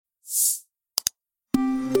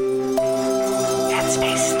Hi,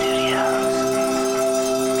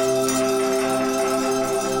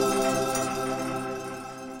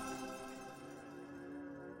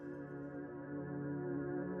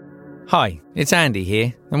 it's Andy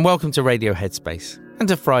here, and welcome to Radio Headspace, and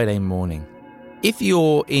to Friday morning. If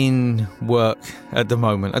you're in work at the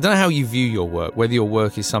moment, I don't know how you view your work, whether your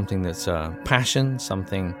work is something that's a passion,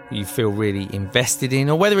 something you feel really invested in,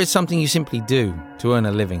 or whether it's something you simply do to earn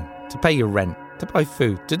a living, to pay your rent, to buy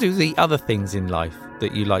food, to do the other things in life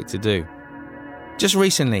that you like to do. Just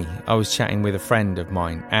recently, I was chatting with a friend of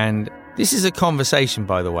mine, and this is a conversation,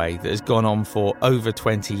 by the way, that has gone on for over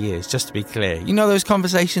 20 years, just to be clear. You know those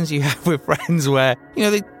conversations you have with friends where,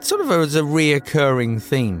 they sort of are as a reoccurring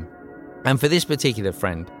theme. And for this particular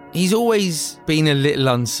friend, he's always been a little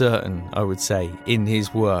uncertain, I would say, in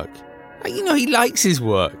his work. He likes his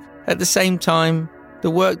work. At the same time, the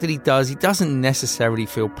work that he doesn't necessarily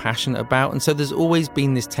feel passionate about, and so there's always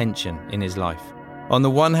been this tension in his life. On the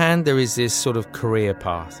one hand, there is this sort of career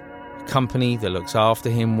path. Company that looks after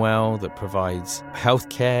him well, that provides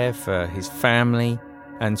healthcare for his family,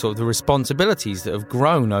 and sort of the responsibilities that have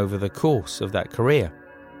grown over the course of that career.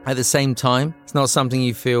 At the same time, it's not something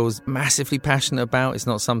he feels massively passionate about. It's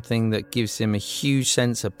not something that gives him a huge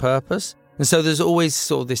sense of purpose. And so there's always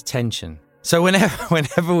sort of this tension. So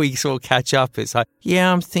whenever we sort of catch up, it's like,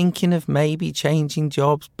 yeah, I'm thinking of maybe changing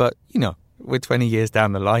jobs, but, we're 20 years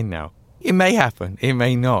down the line now. It may happen, it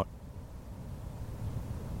may not.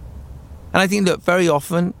 And I think that very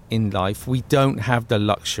often in life, we don't have the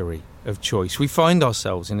luxury of choice. We find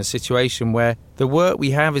ourselves in a situation where the work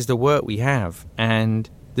we have is the work we have, and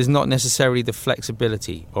there's not necessarily the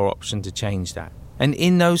flexibility or option to change that. And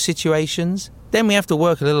in those situations, then we have to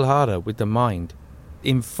work a little harder with the mind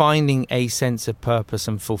in finding a sense of purpose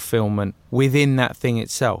and fulfillment within that thing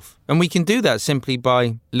itself. And we can do that simply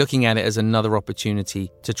by looking at it as another opportunity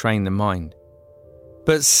to train the mind.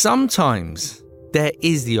 But sometimes there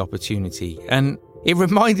is the opportunity. And it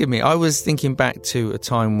reminded me, I was thinking back to a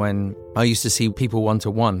time when I used to see people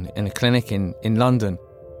one-to-one in a clinic in London.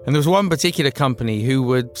 And there was one particular company who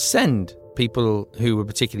would send people who were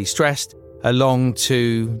particularly stressed along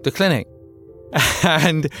to the clinic.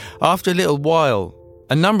 And after a little while,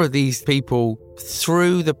 a number of these people,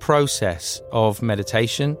 through the process of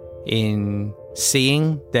meditation, in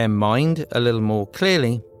seeing their mind a little more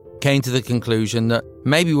clearly, came to the conclusion that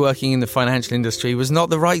maybe working in the financial industry was not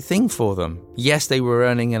the right thing for them. Yes, they were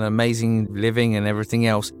earning an amazing living and everything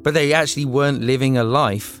else, but they actually weren't living a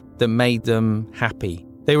life that made them happy.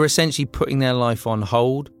 They were essentially putting their life on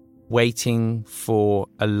hold, waiting for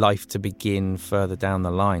a life to begin further down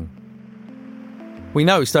the line. We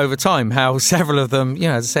noticed over time how several of them,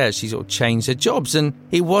 as I said, actually sort of changed their jobs. And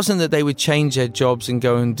it wasn't that they would change their jobs and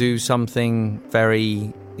go and do something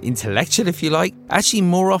very intellectual, if you like. Actually,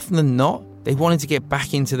 more often than not, they wanted to get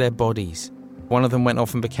back into their bodies. One of them went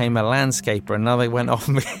off and became a landscaper. Another went off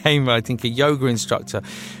and became, I think, a yoga instructor.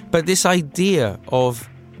 But this idea of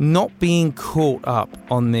not being caught up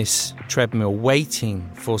on this treadmill, waiting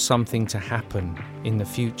for something to happen in the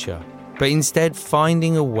future, but instead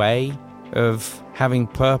finding a way of having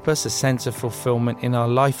purpose, a sense of fulfillment in our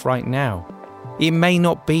life right now. It may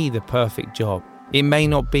not be the perfect job. It may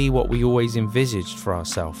not be what we always envisaged for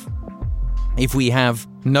ourselves. If we have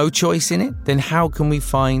no choice in it, then how can we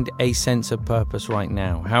find a sense of purpose right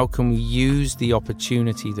now? How can we use the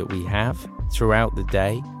opportunity that we have throughout the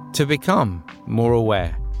day to become more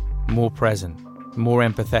aware, more present, more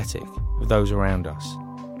empathetic of those around us?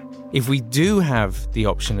 If we do have the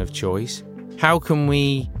option of choice, how can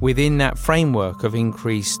we, within that framework of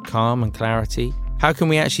increased calm and clarity, how can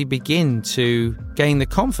we actually begin to gain the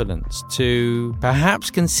confidence to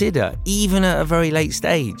perhaps consider, even at a very late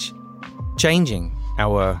stage, changing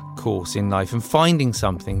our course in life and finding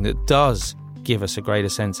something that does give us a greater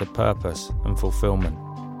sense of purpose and fulfillment?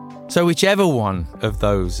 So whichever one of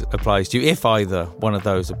those applies to you, if either one of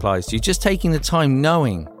those applies to you, just taking the time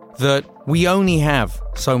knowing that we only have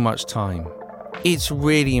so much time. It's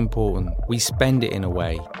really important we spend it in a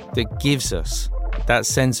way that gives us that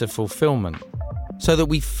sense of fulfillment so that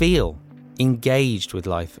we feel engaged with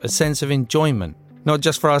life, a sense of enjoyment, not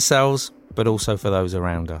just for ourselves, but also for those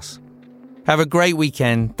around us. Have a great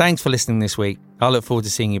weekend. Thanks for listening this week. I look forward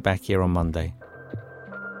to seeing you back here on Monday.